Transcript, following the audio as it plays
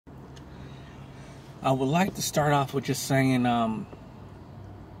I would like to start off with just saying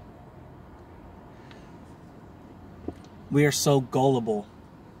we are so gullible.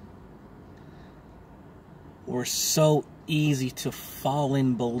 We're so easy to fall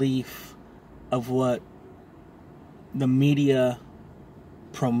in belief of what the media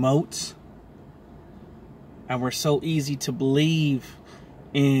promotes, and we're so easy to believe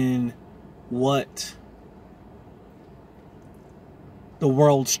in what the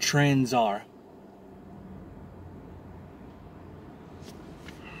world's trends are.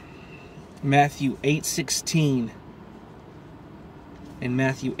 Matthew 8:16 and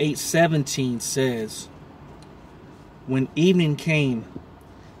Matthew 8:17 says, when evening came,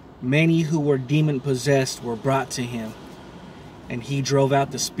 many who were demon-possessed were brought to him, and he drove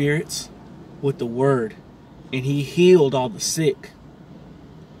out the spirits with the word, and he healed all the sick.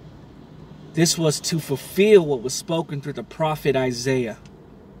 This was to fulfill what was spoken through the prophet Isaiah.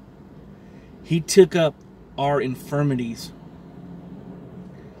 He took up our infirmities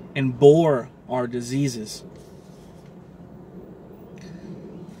and bore our diseases.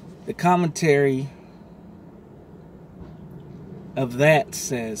 The commentary of that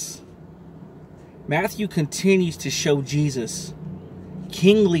says, Matthew continues to show Jesus'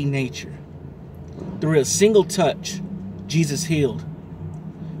 kingly nature. Through a single touch, Jesus healed.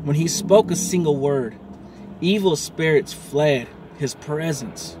 When he spoke a single word, evil spirits fled his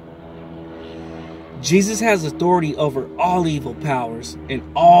presence. Jesus has authority over all evil powers and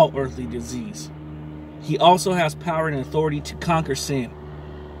all earthly disease. He also has power and authority to conquer sin.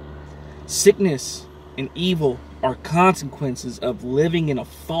 Sickness and evil are consequences of living in a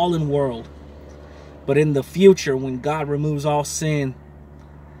fallen world. But in the future, when God removes all sin,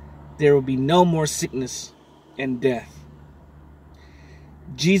 there will be no more sickness and death.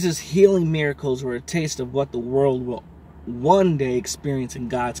 Jesus' healing miracles were a taste of what the world will one day experience in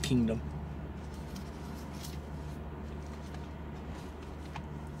God's kingdom.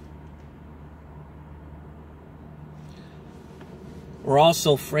 We're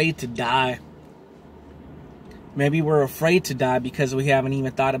also afraid to die. Maybe we're afraid to die because we haven't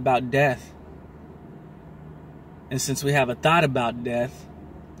even thought about death. And since we haven't thought about death,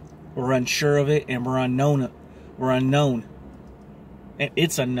 we're unsure of it and we're unknown. And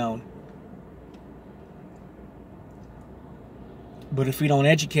it's unknown. But if we don't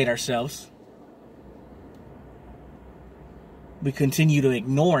educate ourselves, we continue to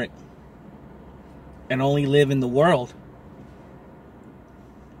ignore it and only live in the world.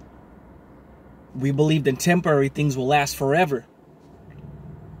 We believe that temporary things will last forever.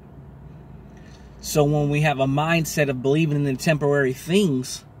 So when we have a mindset of believing in the temporary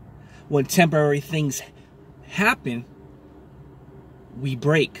things, when temporary things happen, we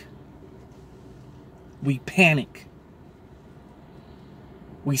break. We panic.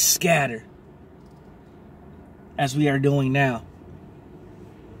 We scatter. As we are doing now.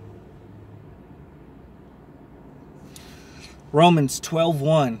 Romans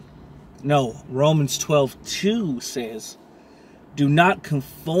 12:2 says, do not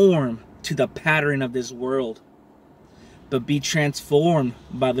conform to the pattern of this world, but be transformed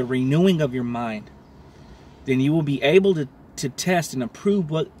by the renewing of your mind. Then you will be able to test and approve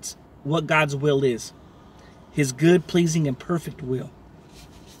what God's will is, his good, pleasing, and perfect will.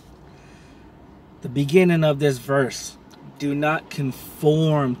 The beginning of this verse, do not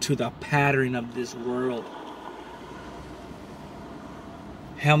conform to the pattern of this world.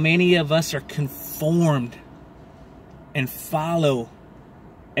 How many of us are conformed and follow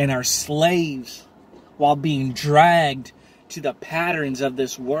and are slaves while being dragged to the patterns of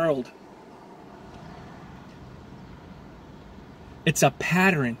this world? It's a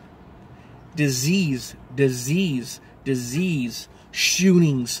pattern. Disease,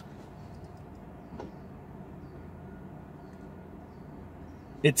 shootings.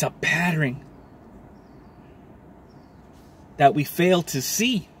 It's a pattern that we fail to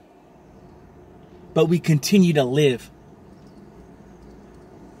see, but we continue to live.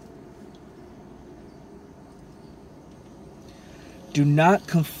 Do not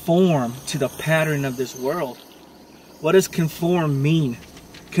conform to the pattern of this world. What does conform mean?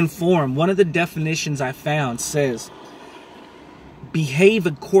 Conform, one of the definitions I found says, behave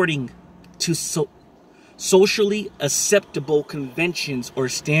according to socially acceptable conventions or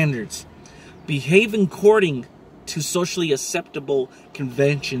standards. Behave according to socially acceptable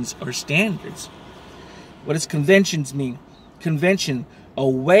conventions or standards. What does conventions mean? Convention, a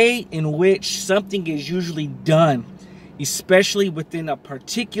way in which something is usually done, especially within a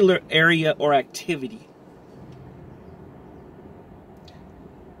particular area or activity.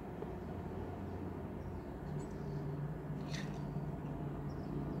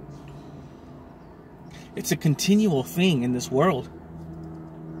 It's a continual thing in this world.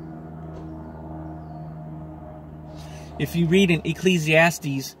 If you read in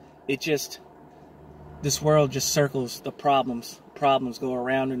Ecclesiastes, this world just circles the problems. Problems go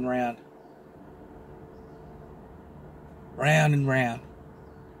around and round. Round and round.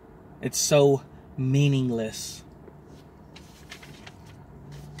 It's so meaningless.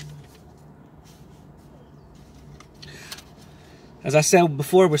 As I said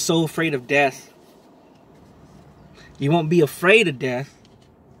before, we're so afraid of death. You won't be afraid of death,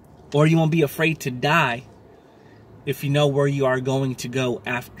 or you won't be afraid to die if you know where you are going to go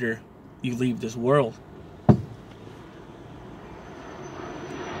after you leave this world.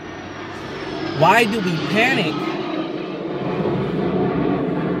 Why do we panic?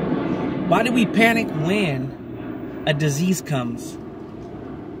 Why do we panic when a disease comes?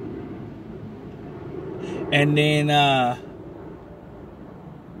 And then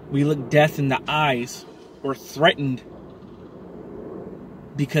we look death in the eyes. We're threatened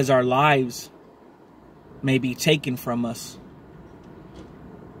because our lives may be taken from us.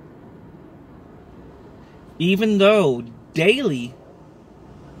 Even though daily,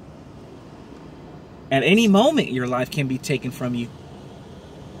 at any moment, your life can be taken from you.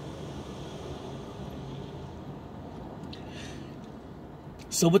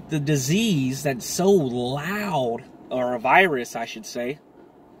 So with the disease that's so loud, or a virus, I should say,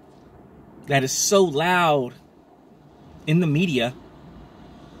 that is so loud in the media,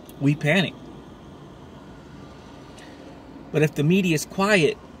 we panic. But if the media is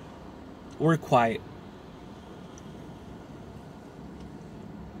quiet, we're quiet.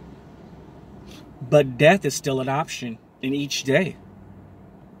 But death is still an option in each day.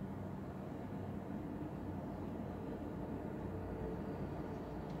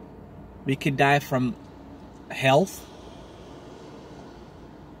 We could die from health.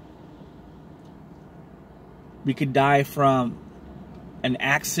 We could die from an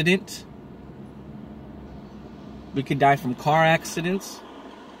accident. We could die from car accidents.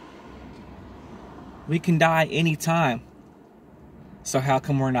 We can die anytime. So how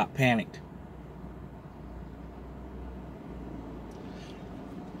come we're not panicked?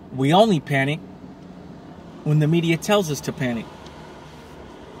 We only panic when the media tells us to panic.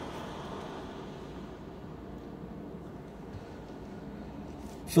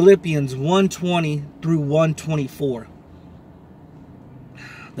 Philippians 1:20 through 1:24.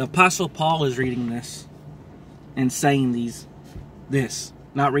 The Apostle Paul is reading this and saying this.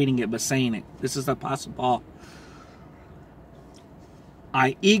 Not reading it, but saying it. This is the Apostle Paul.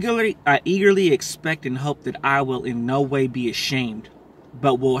 I eagerly expect and hope that I will in no way be ashamed,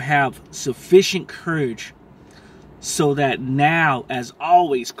 but will have sufficient courage, so that now, as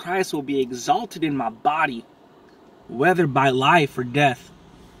always, Christ will be exalted in my body, whether by life or death.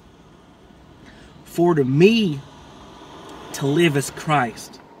 For to me, to live is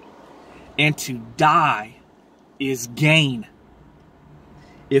Christ, and to die is gain.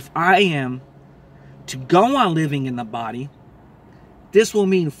 If I am to go on living in the body, this will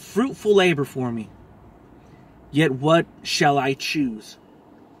mean fruitful labor for me. Yet what shall I choose?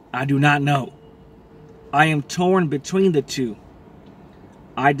 I do not know. I am torn between the two.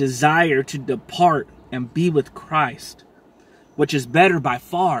 I desire to depart and be with Christ, which is better by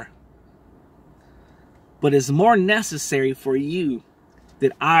far. But it's more necessary for you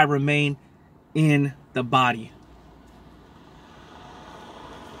that I remain in the body.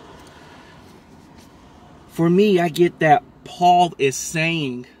 For me, I get that Paul is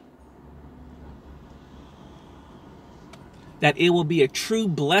saying that it will be a true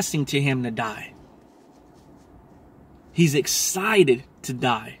blessing to him to die. He's excited to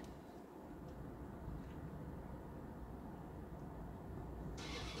die.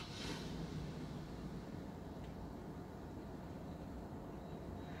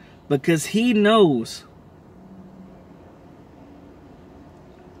 Because he knows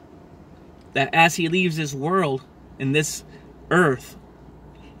that as he leaves this world and this earth,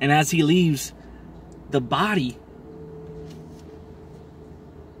 and as he leaves the body,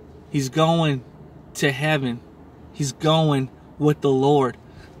 he's going to heaven. He's going with the Lord.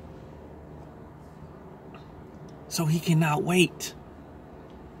 So he cannot wait.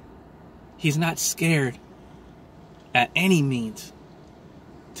 He's not scared at any means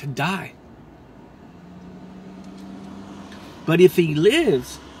to die. But if he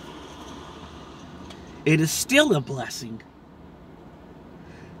lives, it is still a blessing.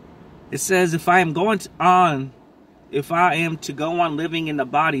 It says, if I am to go on living in the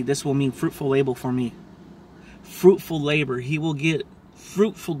body, this will mean fruitful labor for me. Fruitful labor. He will get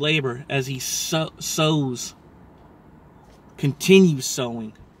fruitful labor as he sows. Continues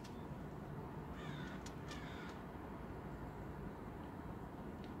sowing.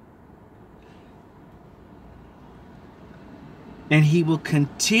 And he will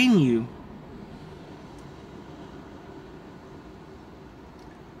continue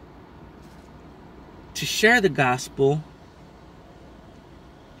to share the gospel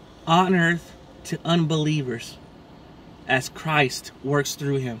on earth to unbelievers as Christ works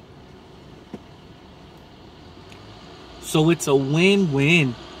through him. So it's a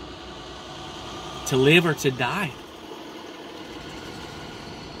win-win to live or to die.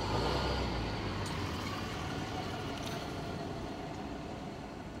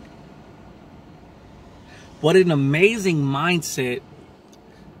 What an amazing mindset.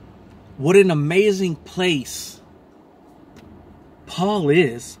 What an amazing place Paul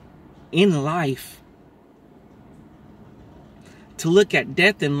is in life. To look at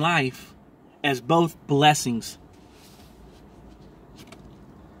death and life as both blessings.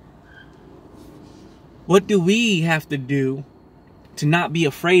 What do we have to do to not be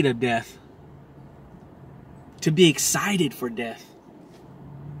afraid of death? To be excited for death?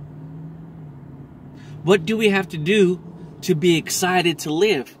 What do we have to do to be excited to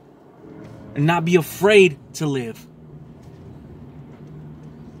live and not be afraid to live?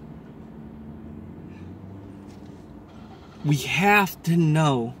 We have to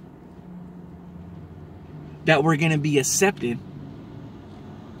know that we're going to be accepted.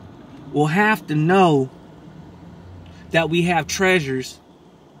 We'll have to know that we have treasures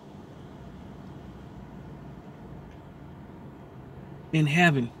in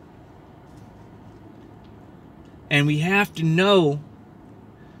heaven. And we have to know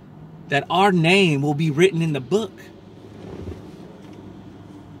that our name will be written in the book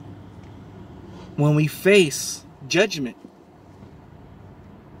when we face judgment.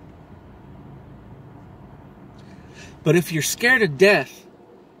 But if you're scared of death,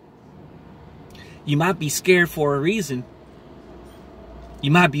 you might be scared for a reason.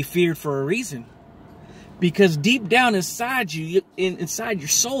 You might be feared for a reason. Because deep down inside you, inside your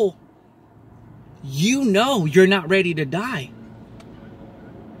soul, you know you're not ready to die.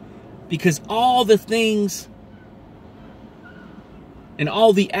 Because all the things and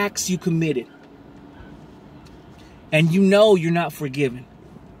all the acts you committed, and you know you're not forgiven.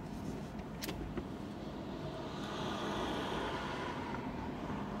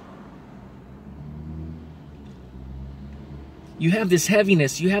 You have this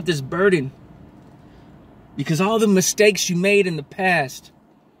heaviness, you have this burden. Because all the mistakes you made in the past,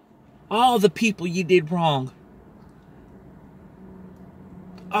 all the people you did wrong,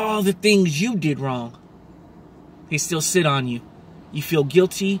 all the things you did wrong, they still sit on you. You feel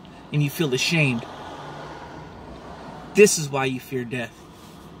guilty and you feel ashamed. This is why you fear death.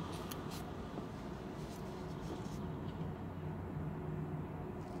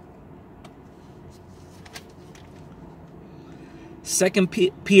 Second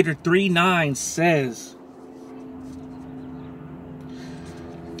Peter 3:9 says,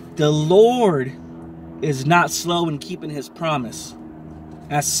 "The Lord is not slow in keeping his promise,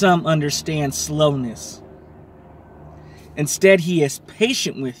 as some understand slowness. Instead, he is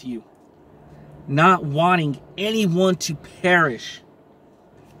patient with you, not wanting anyone to perish,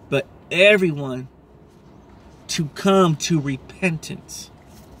 but everyone to come to repentance."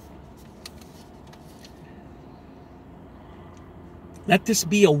 Let this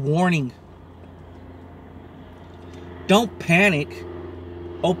be a warning. Don't panic.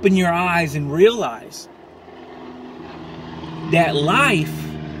 Open your eyes and realize that life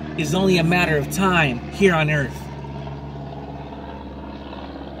is only a matter of time here on earth.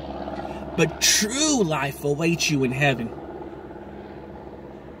 But true life awaits you in heaven.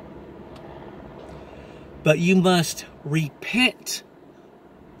 But you must repent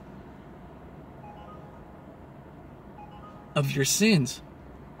of your sins.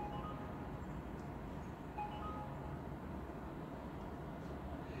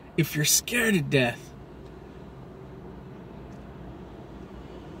 If you're scared of death,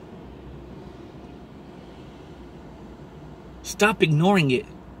 stop ignoring it.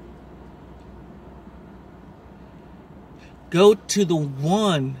 Go to the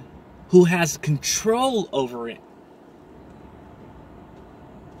one who has control over it.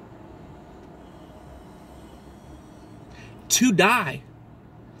 To die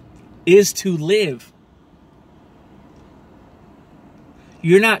is to live.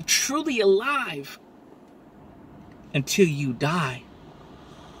 You're not truly alive until you die.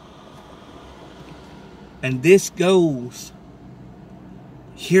 And this goes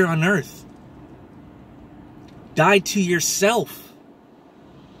here on earth. Die to yourself,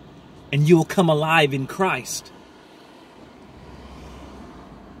 and you will come alive in Christ.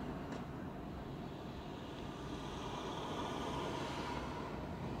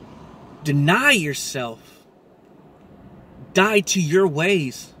 Deny yourself. Die to your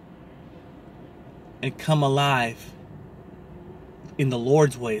ways and come alive in the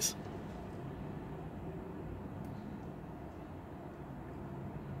Lord's ways.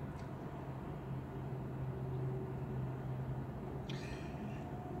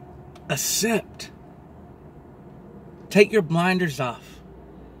 Accept. Take your blinders off.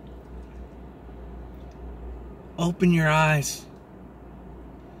 Open your eyes.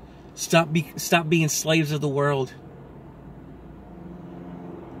 Stop being slaves of the world.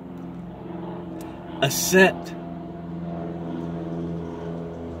 Accept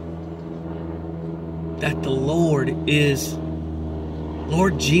that the Lord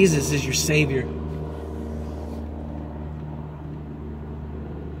Jesus is your Savior.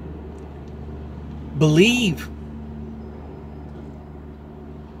 Believe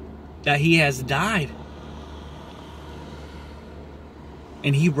that He has died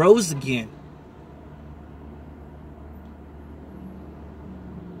and He rose again.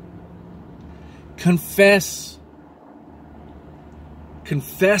 Confess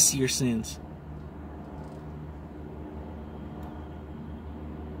your sins.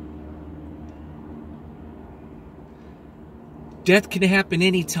 Death can happen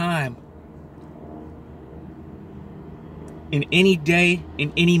anytime, in any day,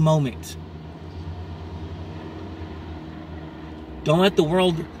 in any moment. Don't let the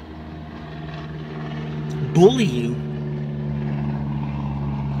world bully you,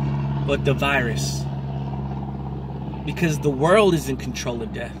 but the virus. Because the world is in control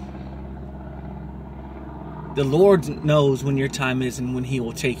of death. The Lord knows when your time is and when He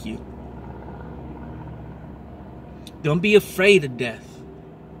will take you. Don't be afraid of death.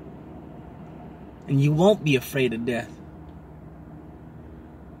 And you won't be afraid of death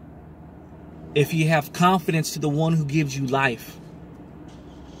if you have confidence to the one who gives you life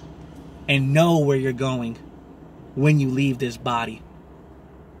and know where you're going when you leave this body.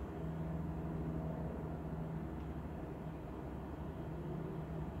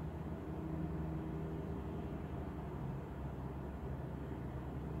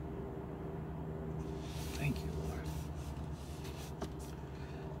 Thank you, Lord.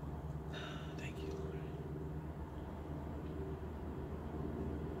 Thank you, Lord.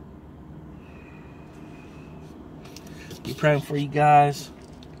 Be praying for you guys.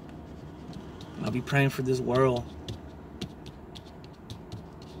 I'll be praying for this world.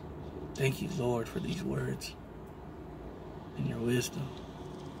 Thank you, Lord, for these words and your wisdom.